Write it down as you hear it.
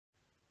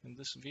In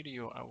this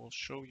video, I will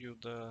show you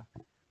the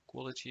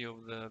quality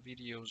of the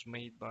videos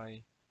made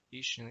by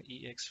Eachine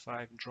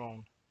EX5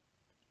 Drone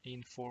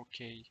in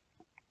 4K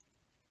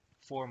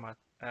format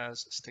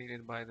as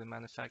stated by the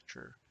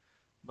manufacturer.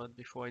 But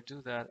before I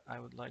do that, I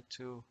would like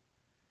to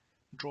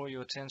draw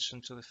your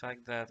attention to the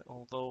fact that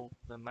although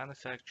the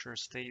manufacturer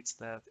states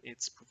that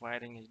it's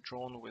providing a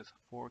drone with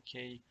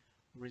 4K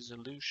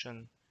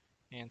resolution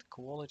and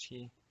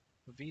quality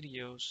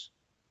videos,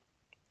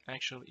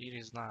 actually it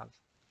is not.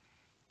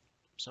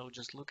 So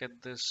just look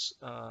at this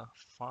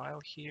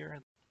file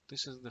here.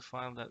 This is the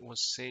file that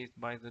was saved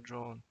by the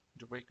drone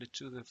directly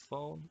to the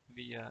phone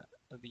via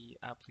the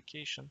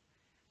application.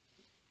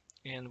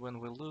 And when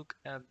we look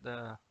at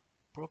the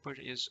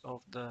properties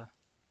of the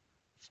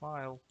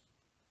file,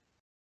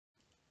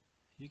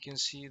 you can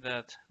see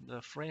that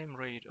the frame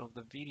rate of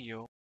the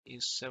video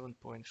is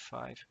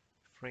 7.5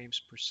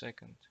 frames per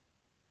second.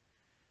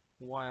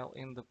 While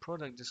in the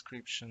product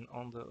description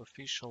on the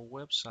official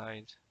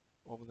website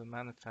of the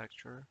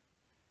manufacturer,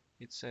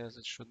 it says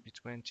it should be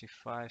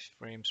 25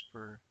 frames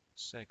per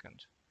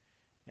second.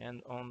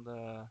 And on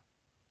the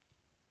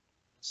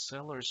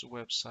seller's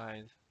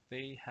website,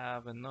 they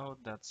have a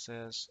note that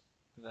says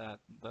that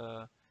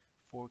the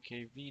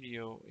 4K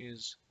video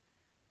is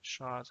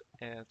shot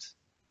at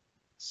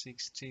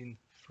 16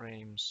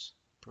 frames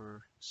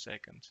per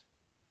second.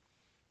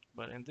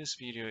 But in this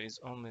video it's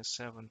only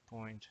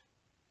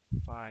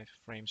 7.5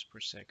 frames per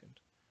second.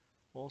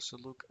 Also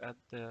look at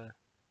the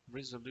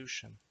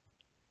resolution.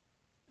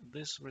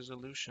 This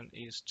resolution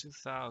is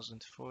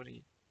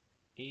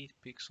 2048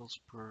 pixels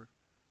per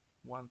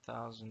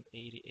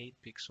 1088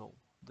 pixel.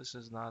 This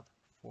is not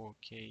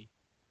 4K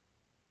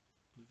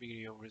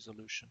video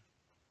resolution.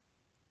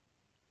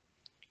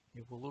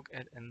 If we look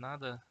at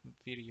another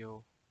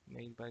video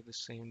made by the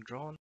same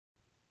drone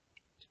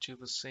to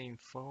the same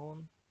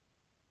phone,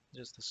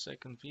 just the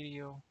second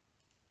video,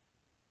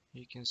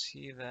 you can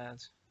see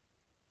that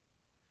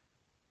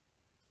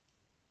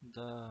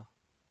the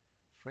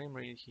frame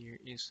rate here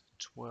is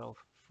 12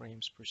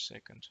 frames per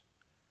second,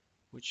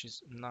 which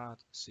is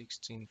not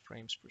 16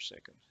 frames per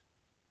second.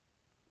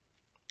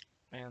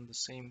 And the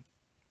same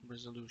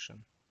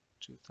resolution,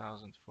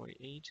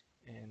 2048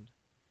 and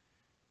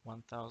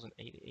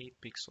 1088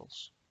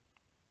 pixels.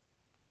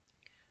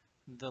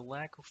 The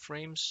lack of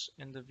frames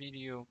in the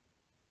video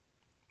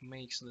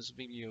makes this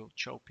video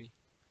choppy,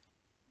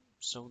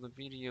 so the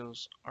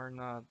videos are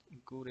not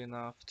good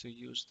enough to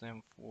use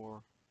them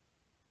for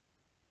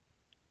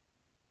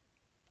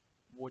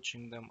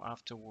watching them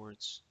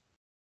afterwards.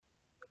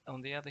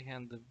 On the other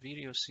hand, the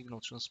video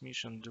signal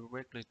transmission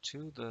directly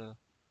to the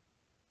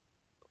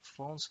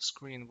phone's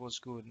screen was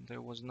good.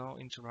 There was no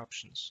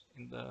interruptions.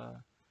 In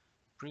the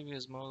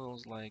previous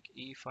models like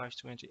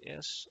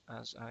E520S,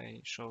 as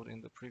I showed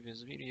in the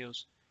previous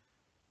videos,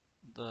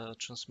 the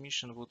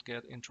transmission would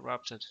get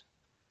interrupted,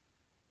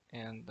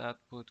 and that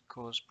would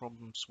cause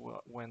problems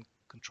when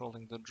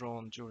controlling the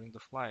drone during the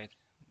flight.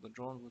 The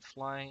drone would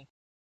fly,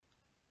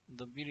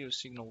 the video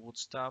signal would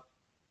stop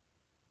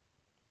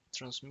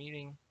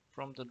transmitting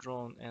from the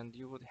drone, and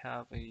you would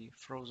have a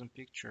frozen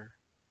picture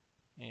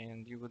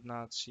and you would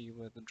not see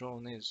where the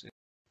drone is.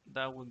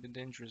 That would be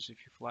dangerous.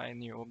 If you fly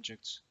near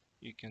objects,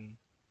 you can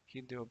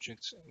hit the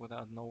objects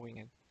without knowing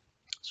it.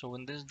 So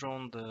in this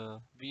drone, the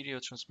video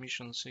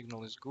transmission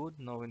signal is good,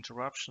 no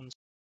interruptions.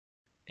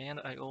 And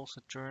I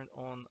also turned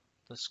on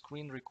the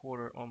screen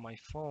recorder on my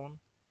phone,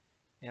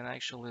 and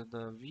actually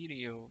the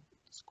video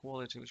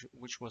quality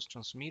which was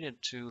transmitted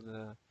to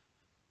the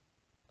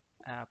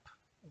app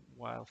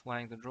while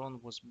flying the drone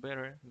was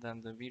better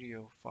than the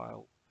video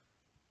file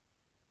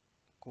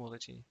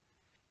quality.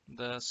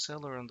 The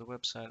seller on the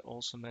website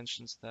also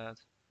mentions that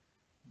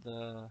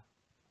the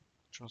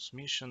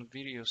transmission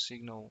video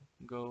signal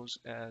goes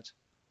at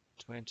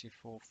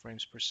 24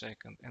 frames per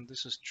second, and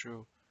this is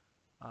true.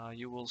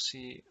 You will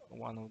see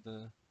one of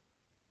the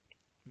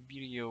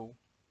video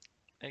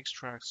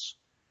extracts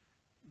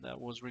that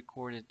was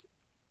recorded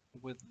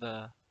with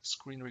the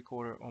screen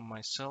recorder on my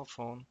cell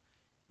phone,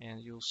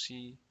 and you'll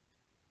see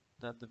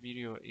that the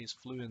video is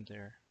fluent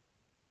there.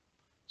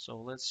 So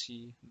let's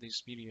see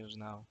these videos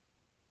now.